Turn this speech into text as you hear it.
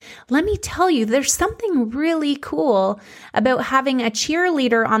let me tell you, there's something really cool about having a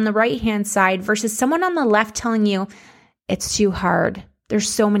cheerleader on the right-hand side versus someone on the left telling you, it's too hard. There's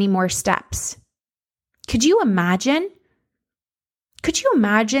so many more steps. Could you imagine? Could you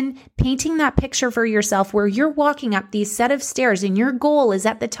imagine painting that picture for yourself where you're walking up these set of stairs and your goal is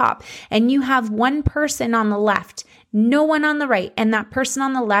at the top and you have one person on the left, no one on the right, and that person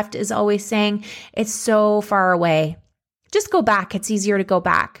on the left is always saying, it's so far away. Just go back. It's easier to go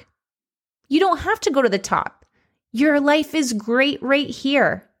back. You don't have to go to the top. Your life is great right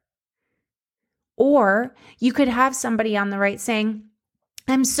here. Or you could have somebody on the right saying,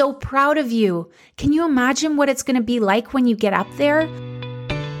 I'm so proud of you. Can you imagine what it's going to be like when you get up there?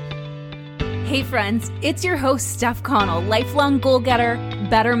 Hey friends, it's your host, Steph Connell, lifelong goal-getter,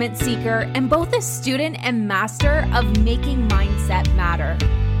 betterment seeker, and both a student and master of making mindset matter.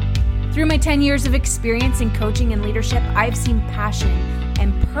 Through my 10 years of experience in coaching and leadership, I've seen passion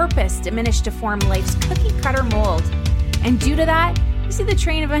and purpose diminish to form life's cookie-cutter mold. And due to that, you see the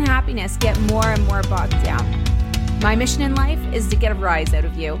train of unhappiness get more and more bogged down. My mission in life is to get a rise out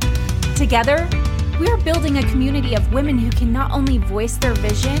of you. Together, we are building a community of women who can not only voice their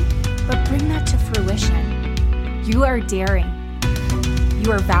vision, but bring that to fruition. You are daring.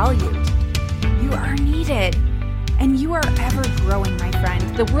 You are valued. You are needed. And you are ever growing, my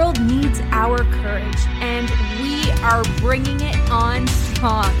friend. The world needs our courage, and we are bringing it on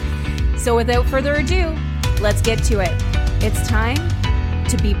strong. So without further ado, let's get to it. It's time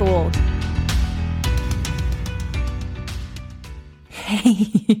to be bold.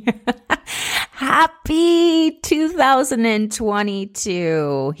 Hey, happy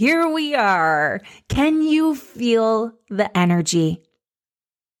 2022. Here we are. Can you feel the energy?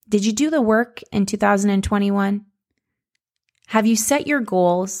 Did you do the work in 2021? Have you set your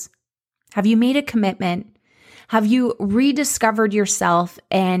goals? Have you made a commitment? Have you rediscovered yourself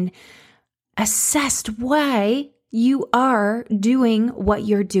and assessed why you are doing what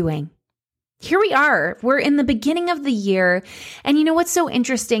you're doing? Here we are. We're in the beginning of the year. And you know what's so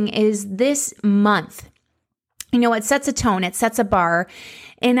interesting is this month, it sets a tone, it sets a bar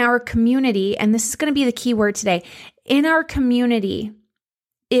in our community. And this is going to be the key word today. In our community,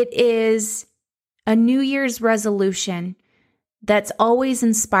 it is a New Year's resolution that's always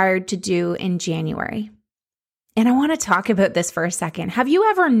inspired to do in January. And I want to talk about this for a second. Have you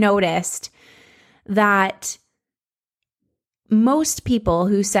ever noticed that most people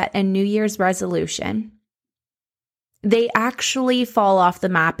who set a New Year's resolution, they actually fall off the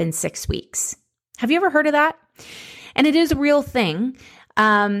map in 6 weeks? Have you ever heard of that? And it is a real thing.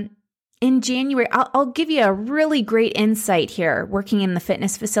 In January, I'll give you a really great insight here working in the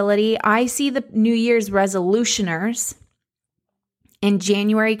fitness facility. I see the New Year's resolutioners in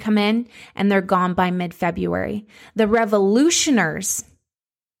January come in and they're gone by mid-February. The revolutioners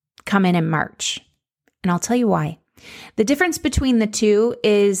come in March. And I'll tell you why. The difference between the two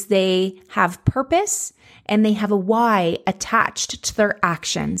is they have purpose and they have a why attached to their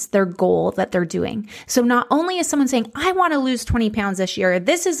actions, their goal that they're doing. So not only is someone saying, I want to lose 20 pounds this year.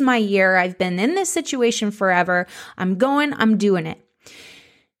 This is my year. I've been in this situation forever. I'm doing it.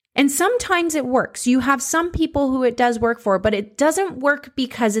 And sometimes it works. You have some people who it does work for, but it doesn't work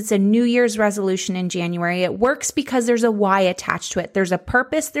because it's a New Year's resolution in January. It works because there's a why attached to it. There's a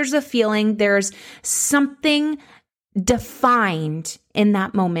purpose, there's a feeling, there's something defined in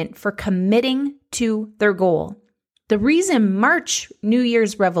that moment for committing to their goal. The reason March New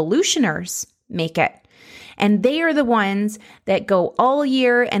Year's revolutioners make it, and they are the ones that go all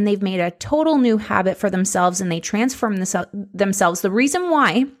year and they've made a total new habit for themselves and they transform themselves. The reason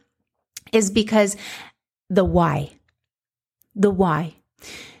why is because the why.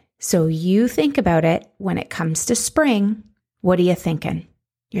 So you think about it when it comes to spring, what are you thinking?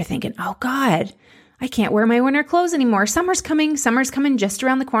 You're thinking, oh God, I can't wear my winter clothes anymore. Summer's coming just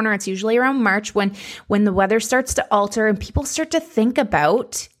around the corner. It's usually around March when the weather starts to alter and people start to think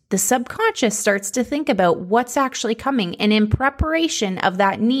about, the subconscious starts to think about what's actually coming. And in preparation of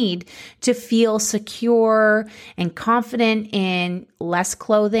that need to feel secure and confident in less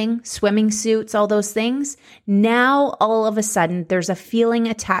clothing, swimming suits, all those things, now all of a sudden there's a feeling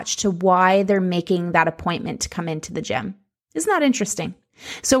attached to why they're making that appointment to come into the gym. Isn't that interesting?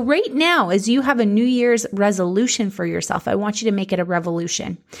 So right now, as you have a New Year's resolution for yourself, I want you to make it a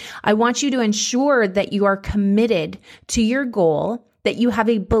revolution. I want you to ensure that you are committed to your goal, that you have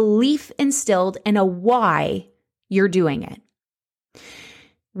a belief instilled and a why you're doing it.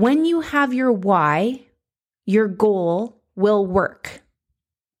 When you have your why, your goal will work.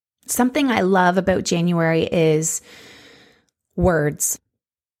 Something I love about January is words.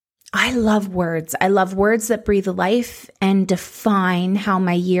 I love words. I love words that breathe life and define how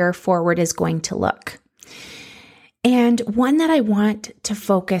my year forward is going to look. And one that I want to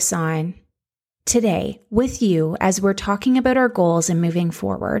focus on today with you as we're talking about our goals and moving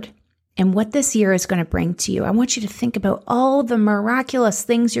forward and what this year is going to bring to you. I want you to think about all the miraculous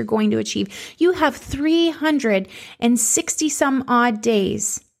things you're going to achieve. You have 360 some odd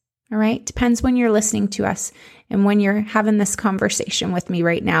days. All right. Depends when you're listening to us and when you're having this conversation with me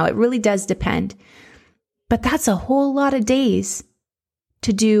right now. It really does depend. But that's a whole lot of days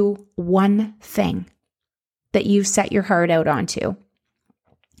to do one thing that you've set your heart out onto.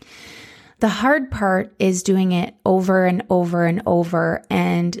 The hard part is doing it over and over and over,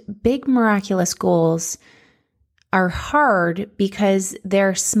 and big miraculous goals are hard because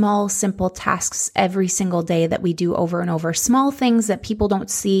they're small, simple tasks every single day that we do over and over. Small things that people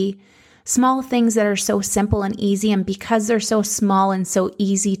don't see, small things that are so simple and easy, and because they're so small and so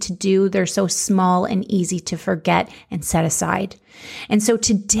easy to do, they're so small and easy to forget and set aside. And so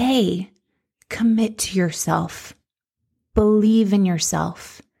today, commit to yourself. Believe in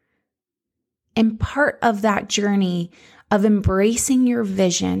yourself. And part of that journey of embracing your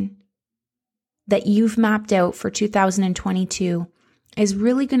vision that you've mapped out for 2022 is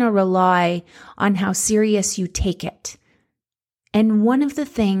really going to rely on how serious you take it. And one of the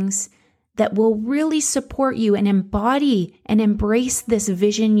things that will really support you and embody and embrace this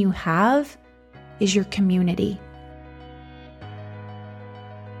vision you have is your community.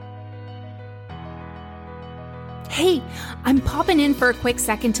 Hey, I'm popping in for a quick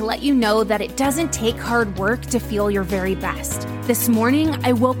second to let you know that it doesn't take hard work to feel your very best. This morning,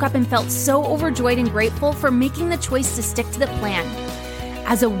 I woke up and felt so overjoyed and grateful for making the choice to stick to the plan.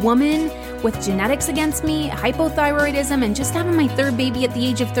 As a woman with genetics against me, hypothyroidism, and just having my third baby at the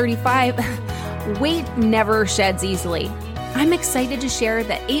age of 35, weight never sheds easily. I'm excited to share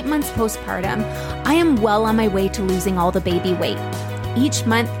that 8 months postpartum, I am well on my way to losing all the baby weight. Each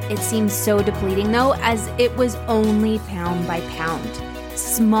month, it seems so depleting though, as it was only pound by pound.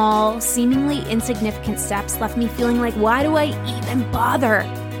 Small, seemingly insignificant steps left me feeling like, why do I even bother?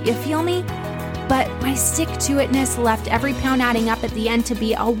 You feel me? But my stick-to-itness left every pound adding up at the end to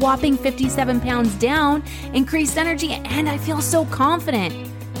be a whopping 57 pounds down, increased energy, and I feel so confident.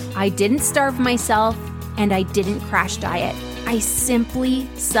 I didn't starve myself, and I didn't crash diet. I simply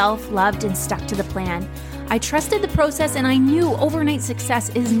self-loved and stuck to the plan. I trusted the process, and I knew overnight success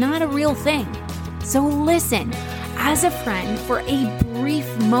is not a real thing. So listen, as a friend, for a brief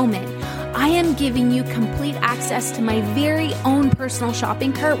moment, I am giving you complete access to my very own personal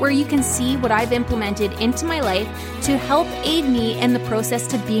shopping cart where you can see what I've implemented into my life to help aid me in the process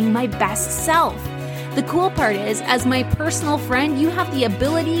to being my best self. The cool part is, as my personal friend, you have the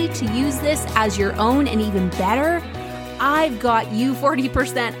ability to use this as your own, and even better, I've got you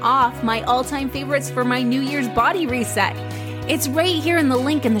 40% off my all-time favorites for my New Year's body reset. It's right here in the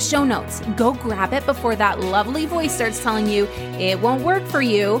link in the show notes. Go grab it before that lovely voice starts telling you it won't work for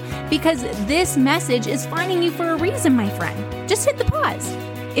you, because this message is finding you for a reason, my friend. Just hit the pause.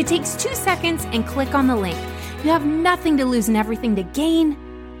 It takes 2 seconds and click on the link. You have nothing to lose and everything to gain.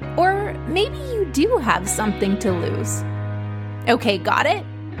 Or maybe you do have something to lose. Okay, got it?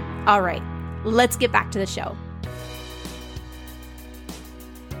 All right, let's get back to the show.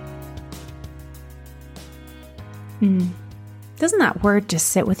 Doesn't that word just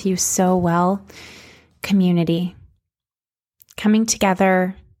sit with you so well? Community. Coming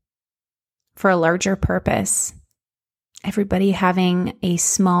together for a larger purpose. Everybody having a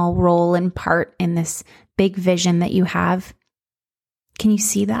small role and part in this big vision that you have. Can you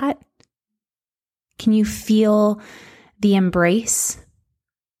see that? Can you feel the embrace?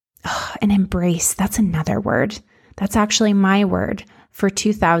 Oh, an embrace, that's another word. That's actually my word for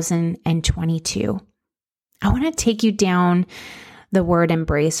 2022. I want to take you down the word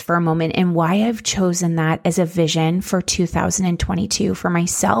embrace for a moment and why I've chosen that as a vision for 2022 for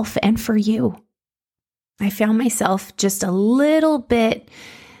myself and for you. I found myself just a little bit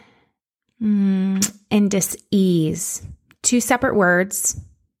in dis-ease. 2 separate words,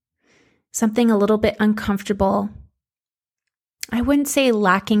 something a little bit uncomfortable. I wouldn't say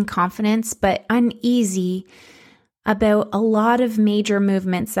lacking confidence, but uneasy about a lot of major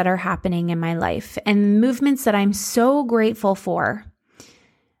movements that are happening in my life, and movements that I'm so grateful for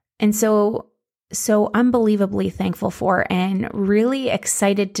and so unbelievably thankful for, and really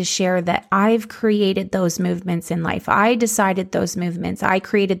excited to share that I've created those movements in life. I decided those movements. I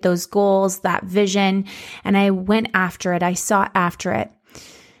created those goals, that vision, and I went after it. I sought after it.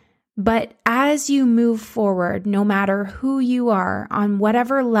 But as you move forward, no matter who you are, on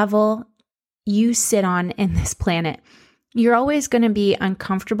whatever level you sit on in this planet, You're always going to be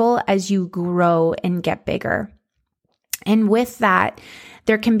uncomfortable as you grow and get bigger. And with that,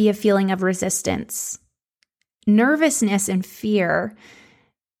 there can be a feeling of resistance. Nervousness and fear,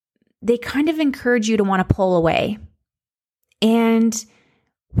 they kind of encourage you to want to pull away. And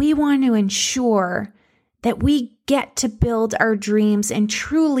we want to ensure that we get to build our dreams and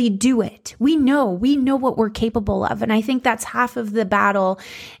truly do it. We know what we're capable of. And I think that's half of the battle,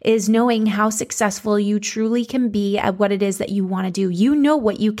 is knowing how successful you truly can be at what it is that you want to do. You know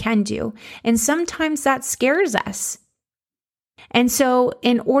what you can do. And sometimes that scares us. And so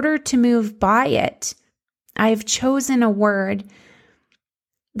in order to move by it, I've chosen a word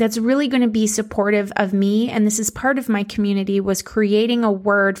that's really going to be supportive of me, and this is part of my community, was creating a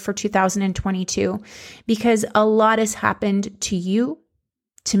word for 2022, because a lot has happened to you,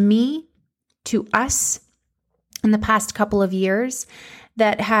 to me, to us in the past couple of years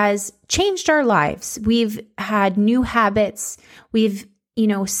that has changed our lives. We've had new habits. We've,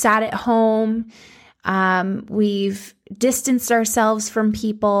 sat at home. We've distanced ourselves from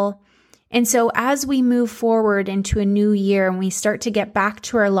people. And so as we move forward into a new year and we start to get back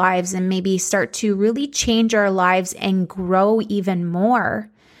to our lives and maybe start to really change our lives and grow even more,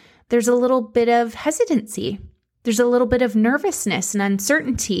 there's a little bit of hesitancy. There's a little bit of nervousness and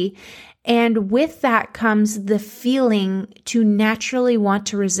uncertainty. And with that comes the feeling to naturally want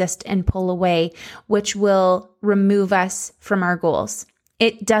to resist and pull away, which will remove us from our goals.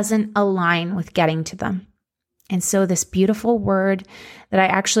 It doesn't align with getting to them. And so this beautiful word that I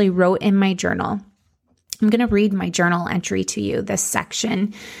actually wrote in my journal, I'm going to read my journal entry to you, this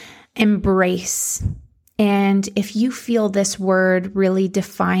section, embrace. And if you feel this word really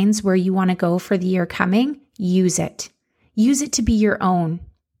defines where you want to go for the year coming, use it. Use it to be your own.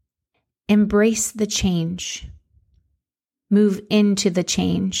 Embrace the change. Move into the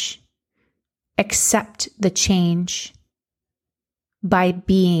change. Accept the change by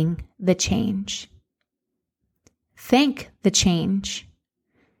being the change. Thank the change.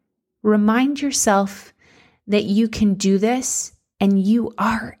 Remind yourself that you can do this and you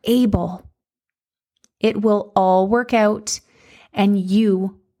are able. It will all work out and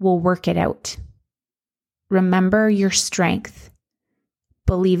you will work it out. Remember your strength.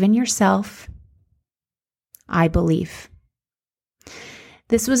 Believe in yourself. I believe.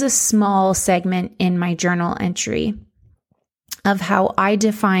 This was a small segment in my journal entry of how I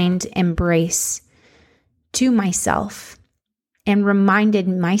defined embrace to myself and reminded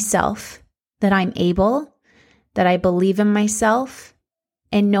myself that I'm able, that I believe in myself,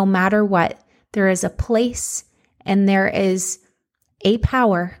 and no matter what, there is a place and there is a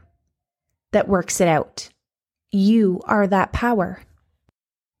power that works it out. You are that power.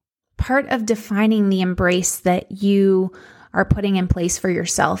 Part of defining the embrace that you are putting in place for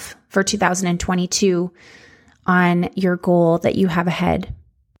yourself for 2022 on your goal that you have ahead.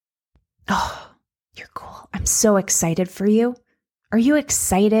 Oh, your goal. I'm so excited for you. Are you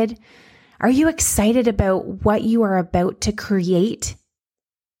excited? Are you excited about what you are about to create?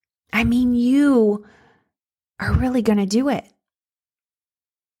 I mean, you are really going to do it.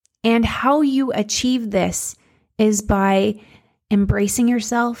 And how you achieve this is by embracing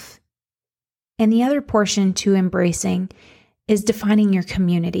yourself. And the other portion to embracing is defining your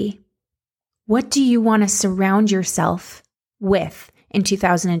community. What do you want to surround yourself with in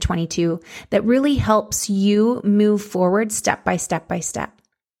 2022 that really helps you move forward step by step by step?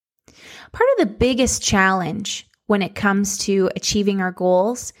 Part of the biggest challenge when it comes to achieving our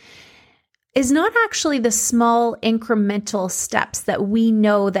goals is not actually the small incremental steps that we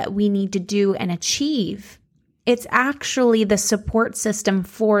know that we need to do and achieve. It's actually the support system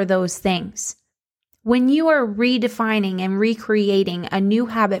for those things. When you are redefining and recreating a new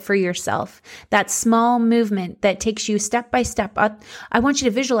habit for yourself, that small movement that takes you step by step up, I want you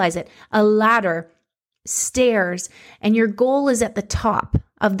to visualize it, a ladder, stairs, and your goal is at the top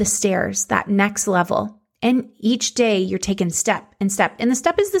of the stairs, that next level. And each day you're taking step and step, and the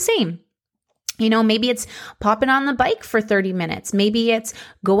step is the same. Maybe it's popping on the bike for 30 minutes. Maybe it's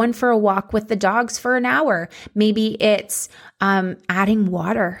going for a walk with the dogs for an hour. Maybe it's adding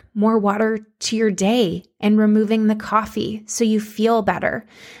more water to your day and removing the coffee so you feel better.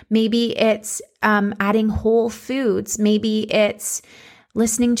 Maybe it's adding whole foods. Maybe it's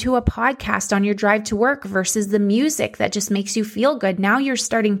listening to a podcast on your drive to work versus the music that just makes you feel good. Now you're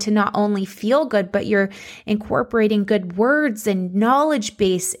starting to not only feel good, but you're incorporating good words and knowledge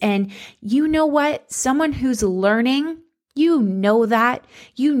base. And you know what? Someone who's learning, that.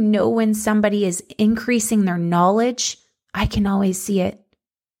 When somebody is increasing their knowledge, I can always see it.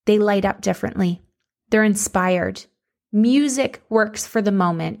 They light up differently. They're inspired. Music works for the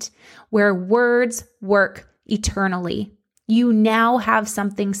moment, where words work eternally. You now have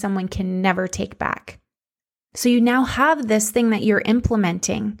something someone can never take back. So you now have this thing that you're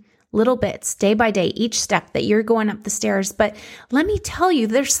implementing, little bits, day by day, each step that you're going up the stairs. But let me tell you,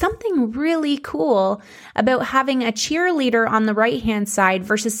 there's something really cool about having a cheerleader on the right-hand side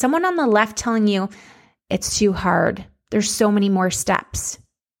versus someone on the left telling you, it's too hard. There's so many more steps.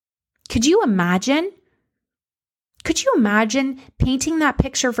 Could you imagine? Could you imagine painting that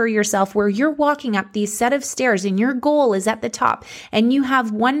picture for yourself where you're walking up these set of stairs and your goal is at the top and you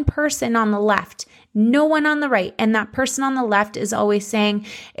have one person on the left, no one on the right, and that person on the left is always saying,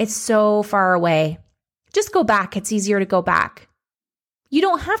 it's so far away. Just go back. It's easier to go back. You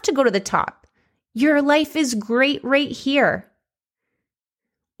don't have to go to the top. Your life is great right here.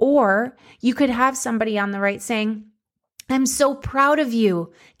 Or you could have somebody on the right saying, I'm so proud of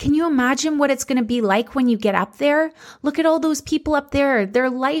you. Can you imagine what it's going to be like when you get up there? Look at all those people up there. Their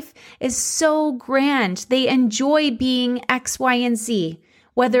life is so grand. They enjoy being X, Y, and Z.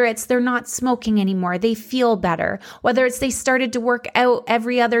 Whether it's they're not smoking anymore, they feel better. Whether it's they started to work out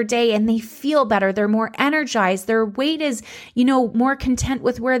every other day and they feel better. They're more energized. Their weight is, more content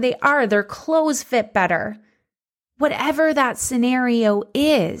with where they are. Their clothes fit better. Whatever that scenario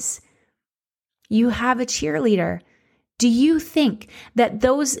is, you have a cheerleader. Do you think that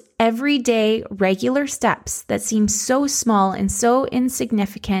those everyday regular steps that seem so small and so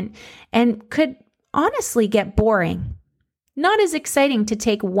insignificant and could honestly get boring, not as exciting to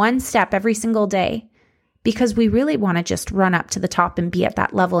take one step every single day because we really want to just run up to the top and be at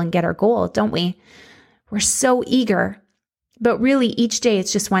that level and get our goal, don't we? We're so eager, but really each day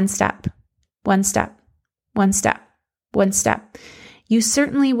it's just one step, one step, one step, one step. You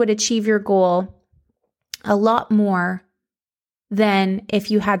certainly would achieve your goal a lot more than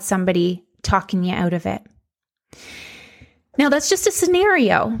if you had somebody talking you out of it. Now, that's just a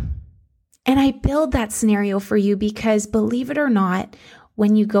scenario. And I build that scenario for you because, believe it or not,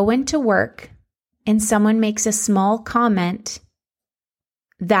 when you go into work and someone makes a small comment,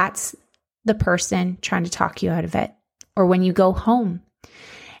 that's the person trying to talk you out of it. Or when you go home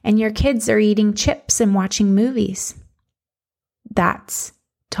and your kids are eating chips and watching movies, that's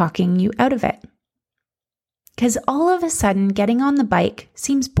talking you out of it. Because all of a sudden, getting on the bike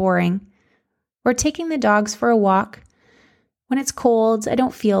seems boring, or taking the dogs for a walk. When it's cold, I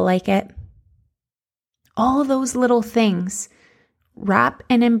don't feel like it. All those little things wrap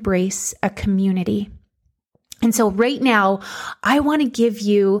and embrace a community. And so right now, I want to give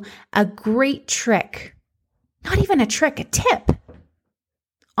you a great trick, not even a trick, a tip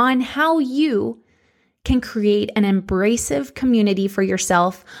on how you can create an embracive community for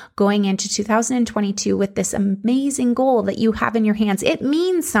yourself going into 2022 with this amazing goal that you have in your hands. It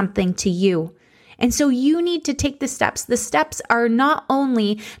means something to you. And so you need to take the steps. The steps are not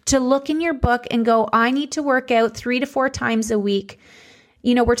only to look in your book and go, I need to work out 3 to 4 times a week.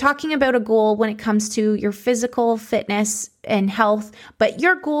 We're talking about a goal when it comes to your physical fitness and health, but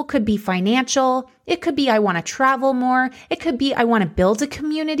your goal could be financial. It could be, I want to travel more. It could be, I want to build a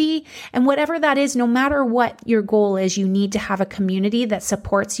community. And whatever that is, no matter what your goal is, you need to have a community that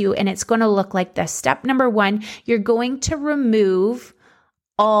supports you. And it's going to look like this. Step number 1, you're going to remove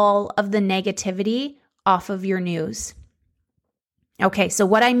all of the negativity off of your news. Okay, so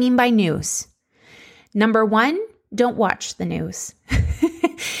what I mean by news. Number 1, don't watch the news.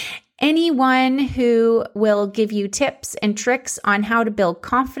 Anyone who will give you tips and tricks on how to build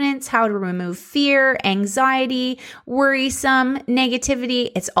confidence, how to remove fear, anxiety, worrisome,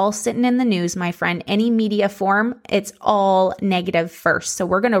 negativity, it's all sitting in the news, my friend. Any media form, it's all negative first. So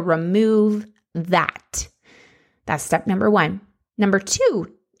we're going to remove that. That's step number 1. Number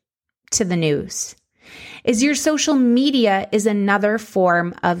 2 to the news is your social media is another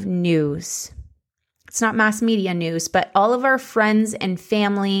form of news. It's not mass media news, but all of our friends and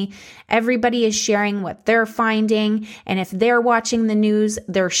family, everybody is sharing what they're finding. And if they're watching the news,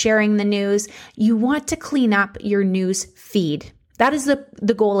 they're sharing the news. You want to clean up your news feed. That is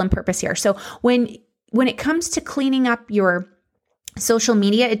the goal and purpose here. So when it comes to cleaning up your social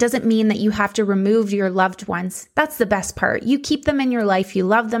media, it doesn't mean that you have to remove your loved ones. That's the best part. You keep them in your life. You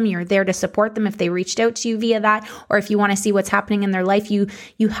love them. You're there to support them if they reached out to you via that, or if you want to see what's happening in their life, you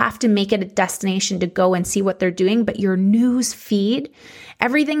have to make it a destination to go and see what they're doing. But your news feed,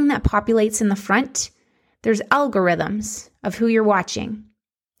 everything that populates in the front, there's algorithms of who you're watching.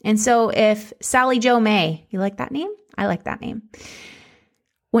 And so if Sally Jo May, you like that name? I like that name.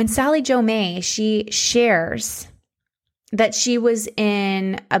 When Sally Jo May, she shares that she was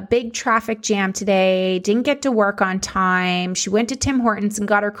in a big traffic jam today, didn't get to work on time. She went to Tim Hortons and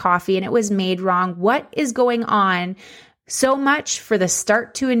got her coffee and it was made wrong. What is going on? So much for the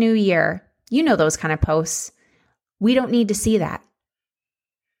start to a new year. You know those kind of posts. We don't need to see that.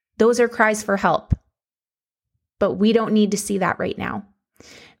 Those are cries for help. But we don't need to see that right now.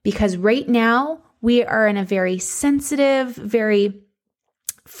 Because right now, we are in a very sensitive, very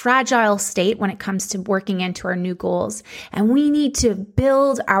fragile state when it comes to working into our new goals. And we need to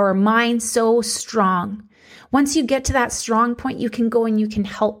build our mind so strong. Once you get to that strong point, you can go and you can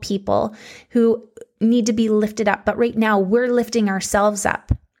help people who need to be lifted up. But right now, we're lifting ourselves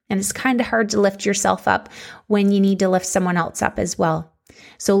up. And it's kind of hard to lift yourself up when you need to lift someone else up as well.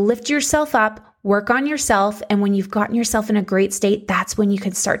 So lift yourself up, work on yourself. And when you've gotten yourself in a great state, that's when you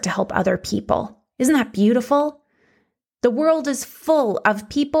can start to help other people. Isn't that beautiful? The world is full of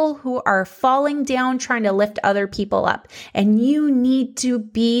people who are falling down trying to lift other people up. And you need to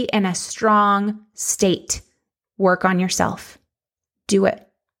be in a strong state. Work on yourself. Do it.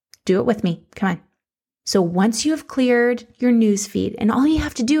 Do it with me. Come on. So once you have cleared your newsfeed, and all you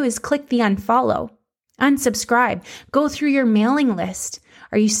have to do is click the unfollow, unsubscribe, go through your mailing list.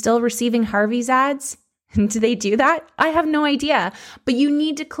 Are you still receiving Harvey's ads? Do they do that? I have no idea. But you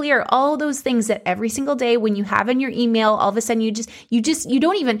need to clear all those things that every single day when you have in your email, all of a sudden you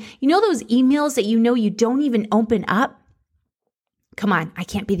don't even, those emails that you don't even open up? Come on, I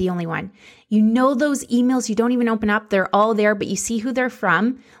can't be the only one. Those emails you don't even open up, they're all there, but you see who they're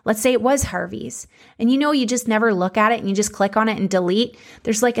from. Let's say it was Harvey's. And you just never look at it and you just click on it and delete.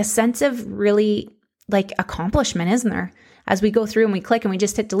 There's like a sense of really like accomplishment, isn't there? As we go through and we click and we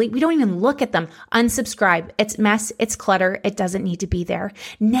just hit delete, we don't even look at them. Unsubscribe. It's mess. It's clutter. It doesn't need to be there.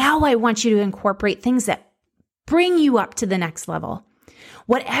 Now I want you to incorporate things that bring you up to the next level.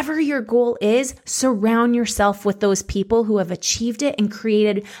 Whatever your goal is, surround yourself with those people who have achieved it and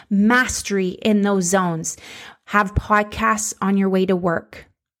created mastery in those zones. Have podcasts on your way to work.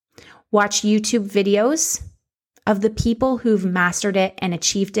 Watch YouTube videos of the people who've mastered it and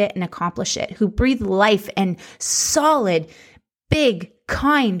achieved it and accomplished it, who breathe life and solid, big,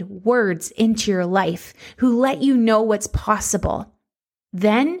 kind words into your life, who let you know what's possible.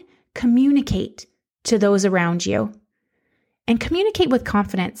 Then communicate to those around you. And communicate with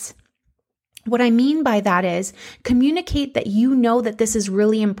confidence. What I mean by that is communicate that you know that this is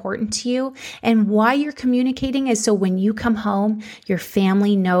really important to you. And why you're communicating is so when you come home, your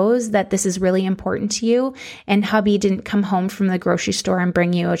family knows that this is really important to you. And hubby didn't come home from the grocery store and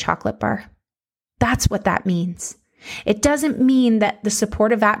bring you a chocolate bar. That's what that means. It doesn't mean that the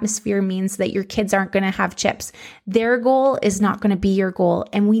supportive atmosphere means that your kids aren't going to have chips. Their goal is not going to be your goal.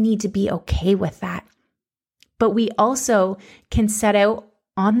 And we need to be okay with that. But we also can set out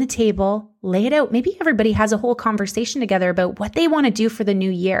on the table, lay it out. Maybe everybody has a whole conversation together about what they want to do for the new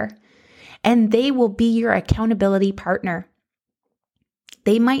year. And they will be your accountability partner.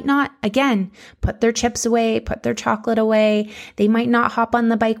 They might not, again, put their chips away, put their chocolate away. They might not hop on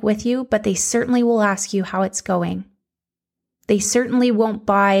the bike with you, but they certainly will ask you how it's going. They certainly won't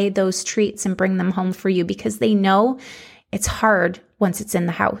buy those treats and bring them home for you because they know it's hard once it's in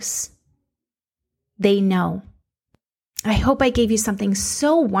the house. They know. I hope I gave you something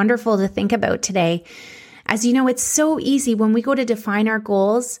so wonderful to think about today. As you know, it's so easy when we go to define our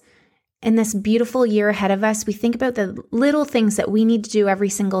goals in this beautiful year ahead of us. We think about the little things that we need to do every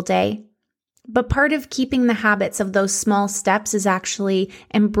single day. But part of keeping the habits of those small steps is actually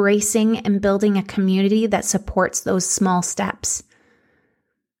embracing and building a community that supports those small steps.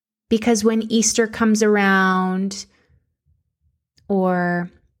 Because when Easter comes around or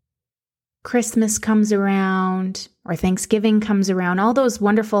Christmas comes around or Thanksgiving comes around, all those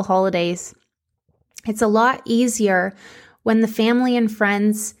wonderful holidays, it's a lot easier when the family and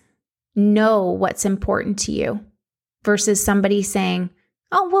friends know what's important to you versus somebody saying,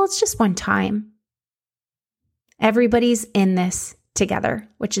 oh, well, it's just one time. Everybody's in this together,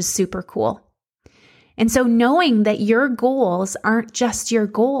 which is super cool. And so knowing that your goals aren't just your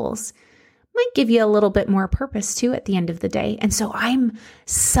goals might give you a little bit more purpose too at the end of the day. And so I'm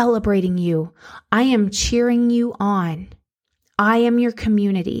celebrating you. I am cheering you on. I am your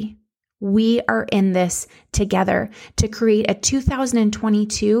community. We are in this together to create a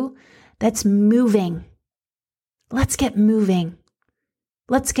 2022 that's moving. Let's get moving.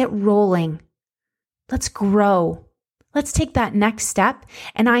 Let's get rolling. Let's grow. Let's take that next step.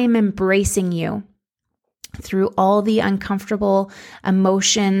 And I am embracing you through all the uncomfortable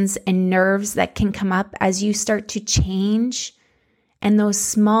emotions and nerves that can come up as you start to change. And those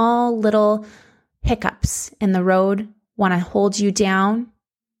small little hiccups in the road want to hold you down.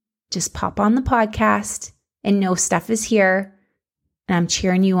 Just pop on the podcast and know stuff is here. And I'm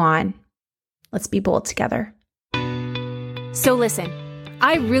cheering you on. Let's be bold together. So listen,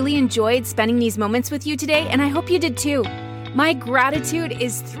 I really enjoyed spending these moments with you today, and I hope you did too. My gratitude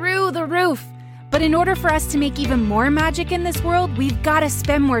is through the roof. But in order for us to make even more magic in this world, we've got to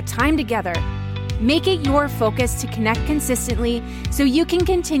spend more time together. Make it your focus to connect consistently so you can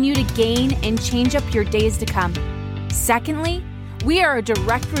continue to gain and change up your days to come. Secondly, we are a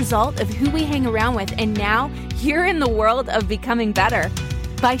direct result of who we hang around with, and now you're in the world of becoming better.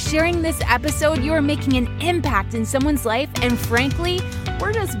 By sharing this episode, you are making an impact in someone's life, and frankly,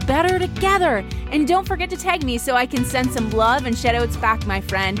 we're just better together. And don't forget to tag me so I can send some love and shout-outs back, my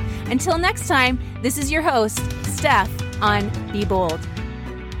friend. Until next time, this is your host, Steph, on Be Bold.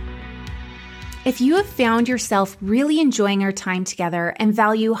 If you have found yourself really enjoying our time together and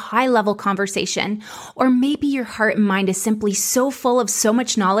value high-level conversation, or maybe your heart and mind is simply so full of so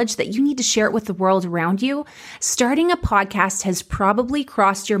much knowledge that you need to share it with the world around you, starting a podcast has probably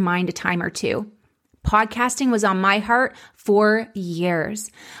crossed your mind a time or two. Podcasting was on my heart for years,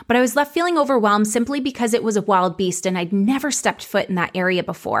 but I was left feeling overwhelmed simply because it was a wild beast and I'd never stepped foot in that area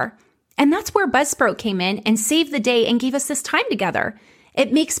before. And that's where Buzzsprout came in and saved the day and gave us this time together.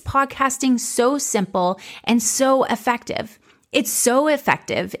 It makes podcasting so simple and so effective. It's so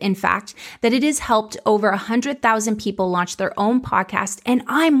effective, in fact, that it has helped over 100,000 people launch their own podcast, and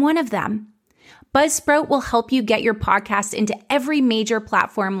I'm one of them. Buzzsprout will help you get your podcast into every major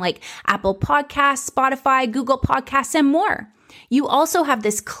platform like Apple Podcasts, Spotify, Google Podcasts, and more. You also have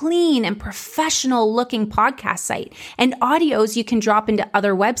this clean and professional looking podcast site and audios you can drop into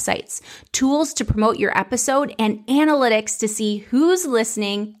other websites, tools to promote your episode, and analytics to see who's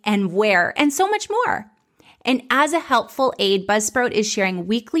listening and where, and so much more. And as a helpful aid, Buzzsprout is sharing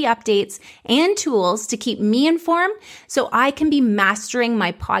weekly updates and tools to keep me informed so I can be mastering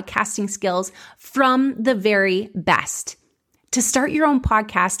my podcasting skills from the very best. To start your own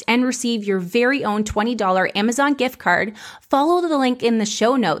podcast and receive your very own $20 Amazon gift card, follow the link in the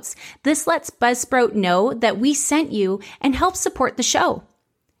show notes. This lets Buzzsprout know that we sent you and helps support the show.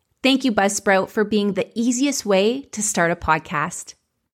 Thank you, Buzzsprout, for being the easiest way to start a podcast.